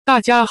大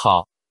家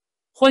好，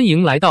欢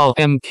迎来到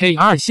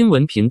MK2 新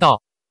闻频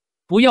道，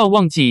不要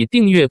忘记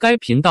订阅该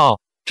频道，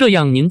这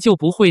样您就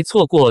不会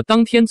错过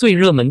当天最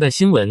热门的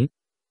新闻。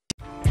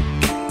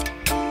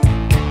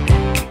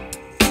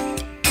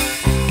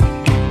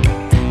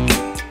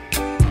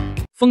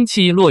风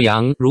起洛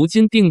阳如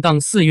今定档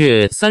4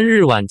月3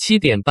日晚7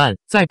点半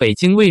在北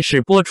京卫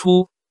视播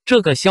出，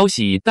这个消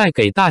息带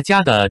给大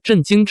家的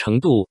震惊程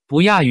度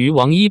不亚于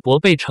王一博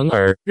被程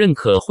耳认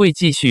可会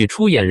继续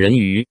出演人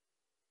鱼。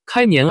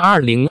开年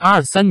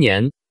2023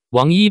年，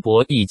王一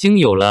博已经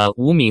有了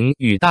无名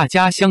与大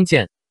家相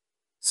见。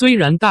虽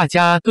然大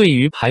家对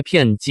于排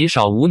片极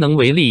少无能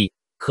为力，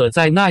可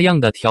在那样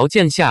的条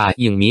件下，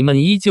影迷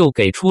们依旧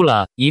给出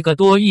了1个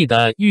多亿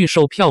的预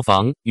售票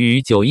房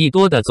与9亿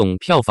多的总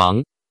票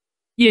房。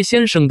叶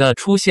先生的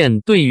出现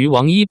对于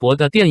王一博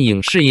的电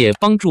影事业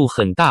帮助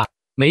很大，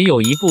没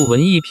有一部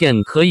文艺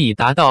片可以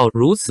达到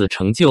如此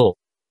成就。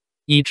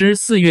已知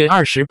4月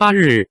28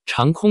日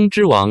长空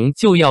之王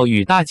就要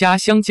与大家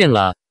相见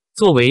了。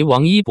作为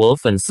王一博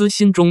粉丝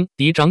心中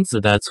嫡长子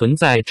的存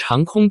在，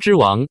长空之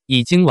王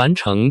已经完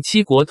成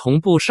7国同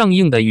步上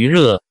映的预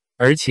热，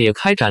而且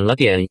开展了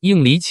点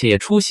映礼，且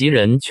出席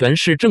人全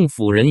是政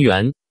府人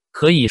员，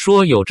可以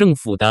说有政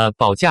府的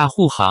保驾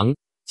护航。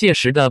届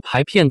时的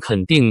排片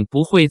肯定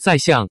不会再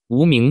像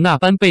无名那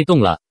般被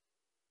动了。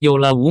有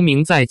了无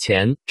名在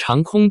前，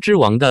长空之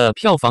王的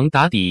票房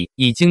打底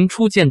已经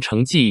初见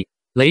成绩，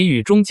雷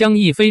雨终将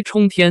一飞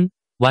冲天，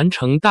完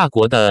成大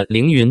国的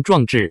凌云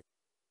壮志。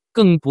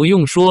更不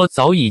用说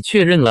早已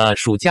确认了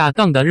暑假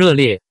档的热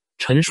烈，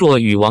陈硕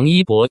与王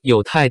一博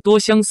有太多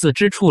相似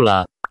之处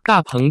了。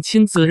大鹏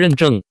亲自认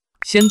证，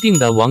先定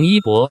的王一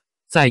博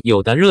在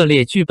有的热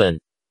烈剧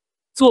本。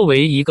作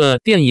为一个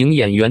电影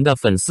演员的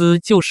粉丝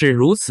就是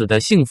如此的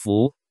幸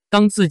福，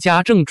当自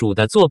家正主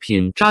的作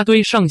品扎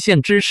堆上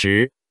线之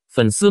时，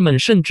粉丝们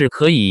甚至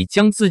可以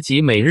将自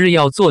己每日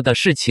要做的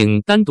事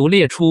情单独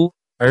列出，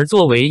而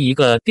作为一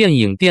个电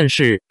影电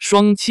视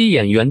双栖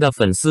演员的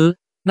粉丝，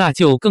那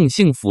就更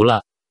幸福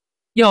了。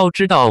要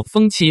知道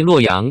风起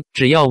洛阳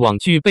只要网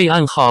剧备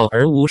案号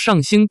而无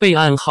上星备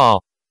案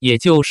号，也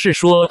就是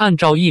说按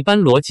照一般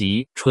逻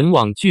辑，纯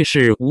网剧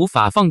是无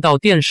法放到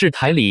电视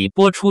台里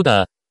播出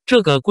的，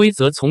这个规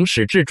则从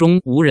始至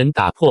终无人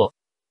打破。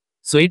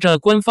随着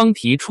官方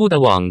提出的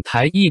网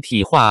台一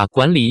体化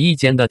管理意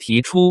见的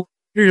提出，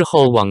日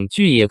后网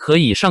剧也可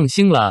以上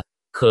星了，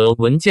可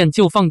文件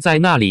就放在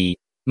那里，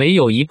没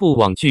有一部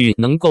网剧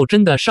能够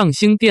真的上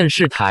星电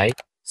视台，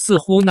似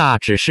乎那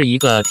只是一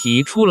个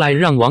提出来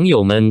让网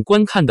友们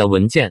观看的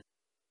文件。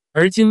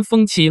而今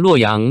风起洛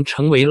阳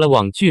成为了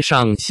网剧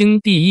上星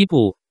第一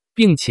部，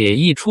并且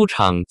一出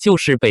场就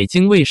是北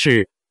京卫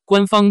视，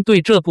官方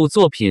对这部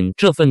作品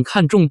这份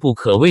看重不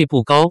可谓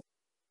不高。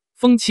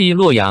风起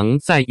洛阳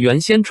在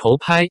原先筹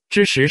拍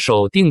之时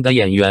首定的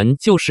演员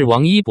就是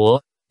王一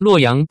博，洛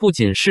阳不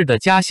仅是的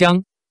家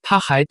乡，他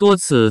还多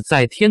次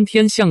在天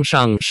天向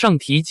上上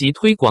提及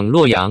推广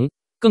洛阳，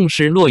更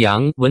是洛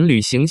阳文旅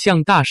形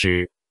象大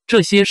使。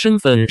这些身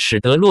份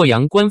使得洛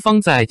阳官方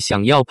在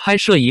想要拍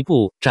摄一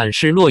部展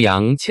示洛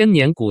阳千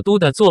年古都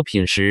的作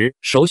品时，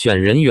首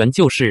选人员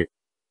就是。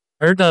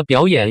而的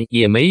表演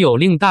也没有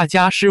令大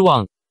家失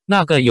望，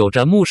那个有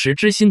着木石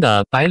之心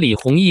的百里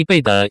弘毅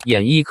被的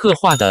演绎刻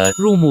画的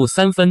入木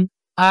3分。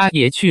阿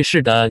爷去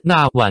世的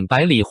那晚，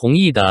百里弘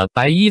毅的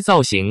白衣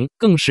造型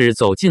更是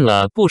走进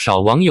了不少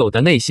网友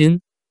的内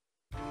心。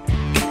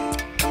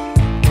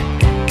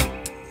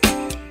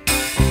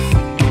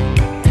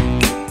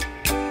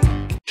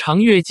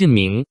长月烬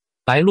明，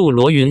白鹿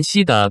罗云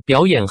熙的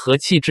表演和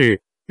气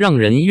质让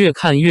人越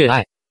看越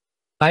爱。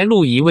白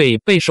鹿一位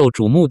备受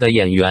瞩目的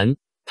演员，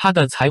她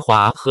的才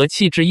华和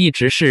气质一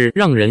直是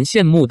让人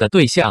羡慕的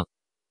对象。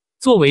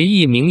作为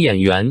一名演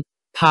员，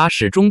她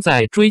始终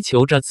在追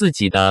求着自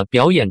己的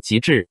表演极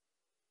致。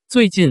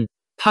最近，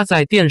她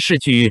在电视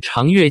剧《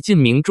长月烬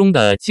明》中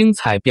的精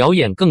彩表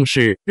演更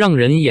是让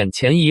人眼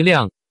前一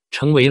亮，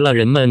成为了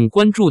人们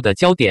关注的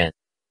焦点。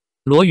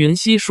罗云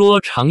熙说，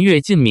《长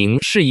月烬明》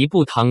是一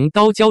部唐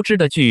刀交织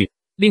的剧，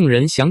令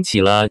人想起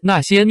了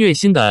那些虐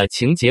心的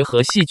情节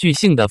和戏剧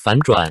性的反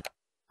转。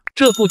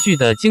这部剧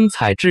的精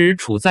彩之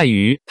处在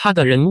于他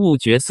的人物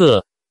角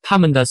色，他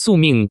们的宿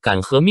命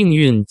感和命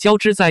运交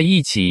织在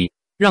一起，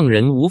让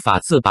人无法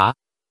自拔。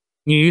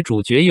女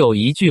主角有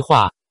一句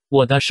话：“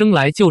我的生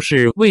来就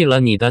是为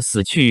了你的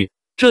死去。”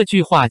这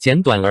句话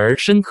简短而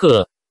深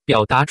刻，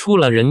表达出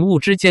了人物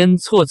之间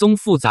错综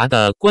复杂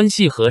的关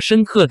系和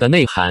深刻的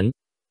内涵。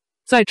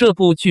在这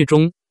部剧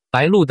中，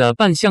白鹿的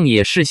扮相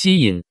也是吸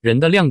引人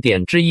的亮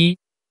点之一。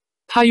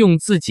她用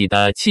自己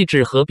的气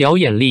质和表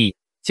演力，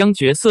将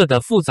角色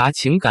的复杂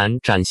情感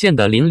展现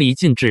得淋漓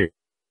尽致。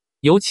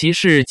尤其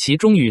是其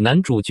中与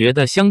男主角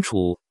的相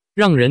处，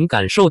让人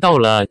感受到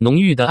了浓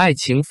郁的爱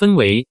情氛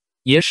围，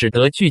也使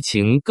得剧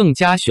情更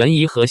加悬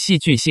疑和戏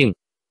剧性。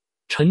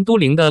陈都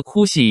灵的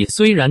哭戏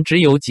虽然只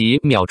有几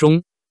秒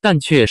钟，但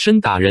却深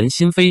打人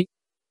心扉。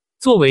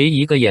作为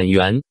一个演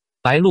员，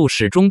白鹿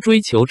始终追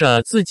求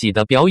着自己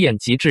的表演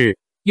极致，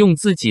用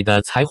自己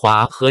的才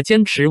华和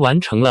坚持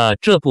完成了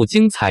这部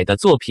精彩的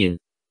作品。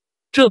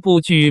这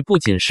部剧不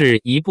仅是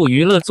一部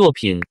娱乐作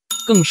品，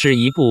更是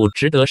一部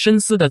值得深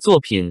思的作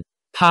品。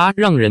它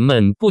让人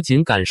们不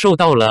仅感受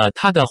到了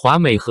它的华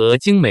美和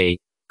精美，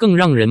更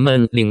让人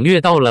们领略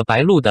到了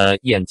白鹿的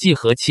演技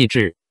和气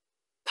质。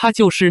它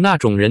就是那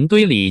种人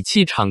堆里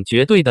气场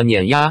绝对的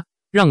碾压，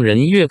让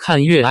人越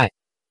看越爱。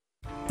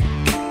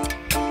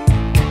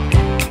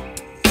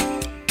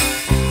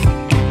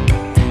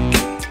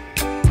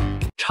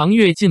长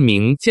月烬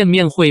明见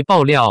面会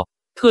爆料，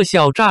特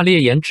效炸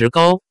裂颜值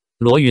高，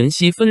罗云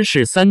熙分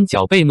饰三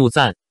角被怒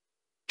赞。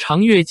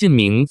长月烬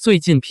明最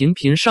近频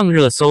频上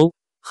热搜，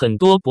很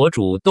多博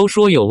主都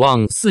说有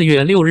望4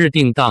月6日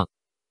定档。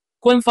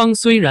官方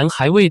虽然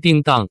还未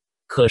定档，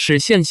可是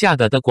线下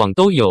的广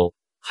都有，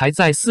还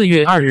在4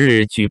月2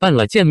日举办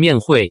了见面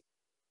会。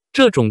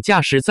这种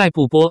架势再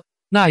不播，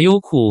那优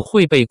酷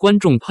会被观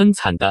众喷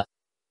惨的。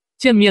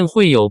见面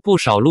会有不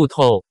少路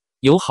透，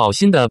有好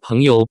心的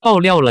朋友爆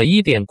料了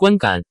一点观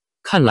感，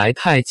看来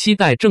太期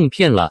待正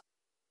片了。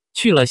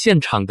去了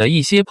现场的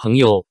一些朋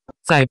友，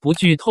在不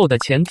剧透的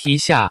前提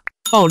下，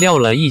爆料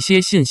了一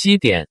些信息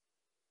点，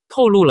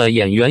透露了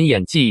演员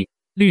演技、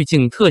滤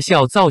镜、特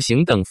效、造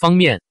型等方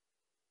面，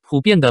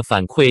普遍的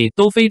反馈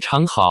都非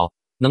常好，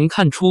能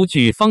看出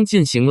剧方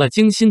进行了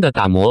精心的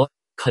打磨，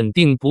肯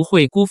定不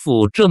会辜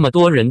负这么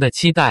多人的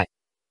期待。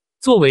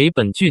作为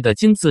本剧的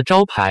金字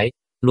招牌，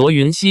罗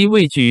云熙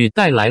为剧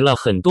带来了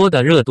很多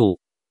的热度。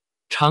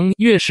长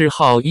月是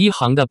号一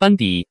行的班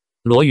底，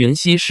罗云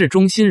熙是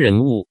中心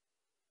人物，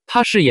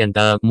他饰演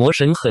的魔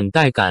神很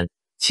带感，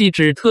气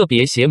质特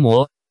别邪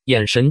魔，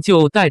眼神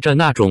就带着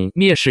那种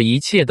蔑视一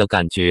切的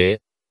感觉。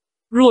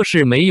若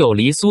是没有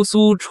黎苏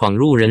苏闯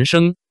入人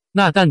生，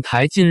那蛋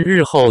台进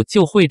日后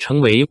就会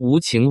成为无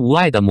情无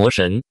爱的魔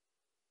神。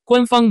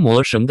官方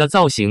魔神的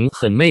造型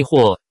很魅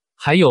惑，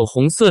还有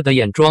红色的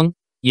眼妆，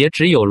也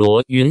只有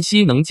罗云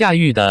熙能驾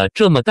驭的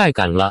这么带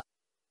感了。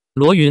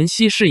罗云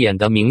熙饰演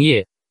的明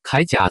夜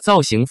铠甲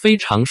造型非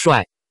常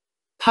帅，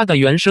他的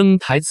原声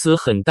台词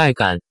很带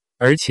感，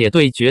而且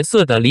对角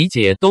色的理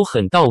解都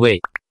很到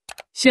位。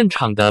现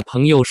场的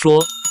朋友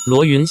说，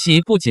罗云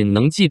熙不仅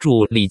能记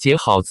住理解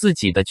好自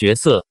己的角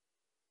色，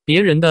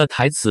别人的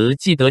台词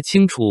记得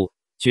清楚，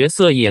角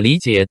色也理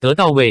解得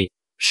到位，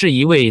是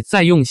一位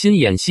在用心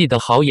演戏的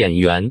好演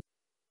员。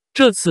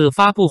这次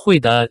发布会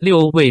的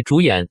6位主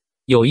演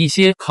有一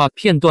些 cut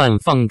片段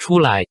放出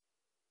来，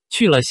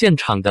去了现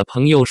场的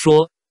朋友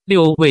说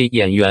，6位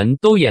演员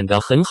都演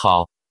得很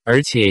好，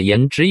而且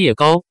颜值也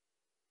高。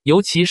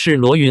尤其是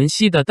罗云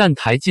熙的蛋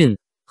台进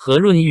和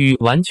润玉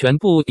完全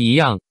不一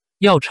样，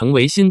要成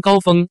为新高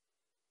峰。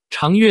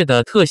长月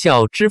的特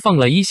效只放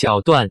了一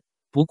小段，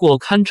不过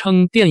堪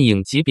称电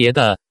影级别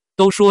的，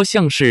都说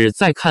像是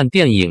在看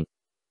电影。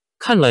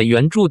看了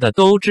原著的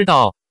都知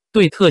道，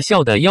对特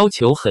效的要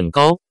求很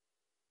高。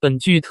本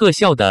剧特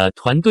效的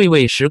团队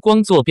为时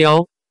光坐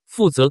标，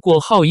负责过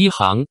号一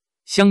行、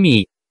香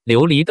蜜、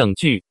琉璃等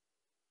剧。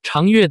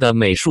长月的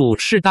美术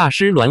是大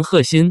师栾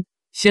鹤新，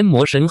仙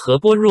魔神和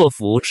般若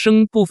浮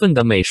生部分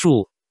的美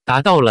术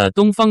达到了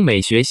东方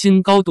美学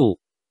新高度。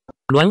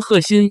栾鹤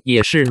新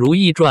也是《如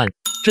懿传》、《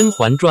甄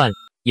嬛传》、《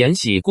延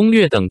禧攻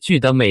略》等剧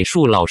的美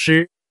术老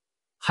师，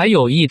还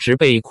有一直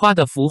被夸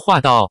的服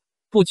化道，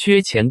不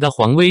缺钱的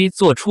黄威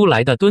做出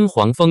来的敦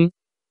煌风。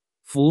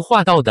服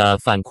化道的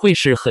反馈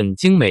是很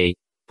精美，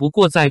不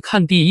过在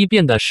看第一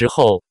遍的时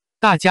候，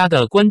大家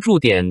的关注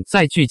点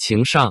在剧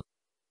情上。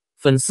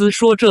粉丝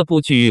说这部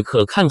剧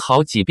可看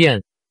好几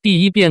遍，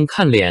第一遍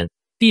看脸，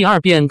第二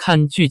遍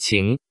看剧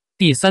情，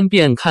第三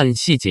遍看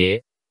细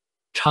节。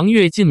长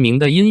月烬明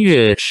的音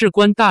乐是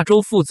关大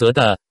洲负责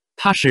的，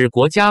他是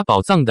国家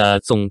宝藏的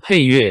总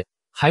配乐，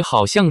还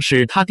好像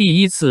是他第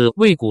一次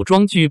为古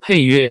装剧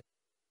配乐。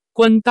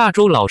关大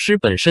洲老师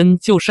本身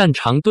就擅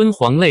长敦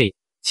煌类，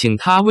请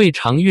他为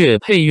长月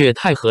配乐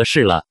太合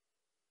适了。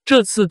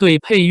这次对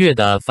配乐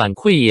的反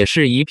馈也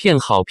是一片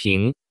好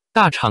评，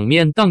大场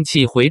面荡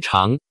气回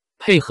肠，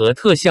配合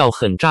特效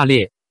很炸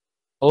裂，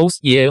 OS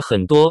也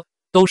很多，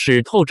都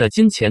是透着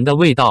金钱的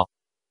味道。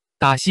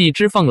打戏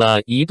只放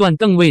了一段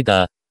邓卫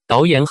的，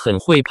导演很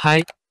会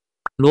拍。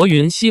罗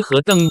云熙和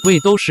邓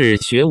卫都是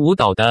学舞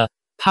蹈的，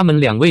他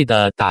们2位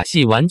的打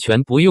戏完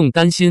全不用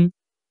担心。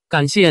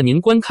感谢您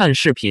观看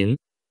视频。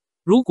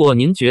如果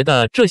您觉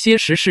得这些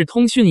时事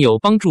通讯有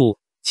帮助，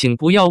请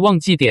不要忘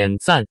记点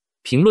赞、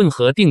评论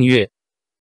和订阅。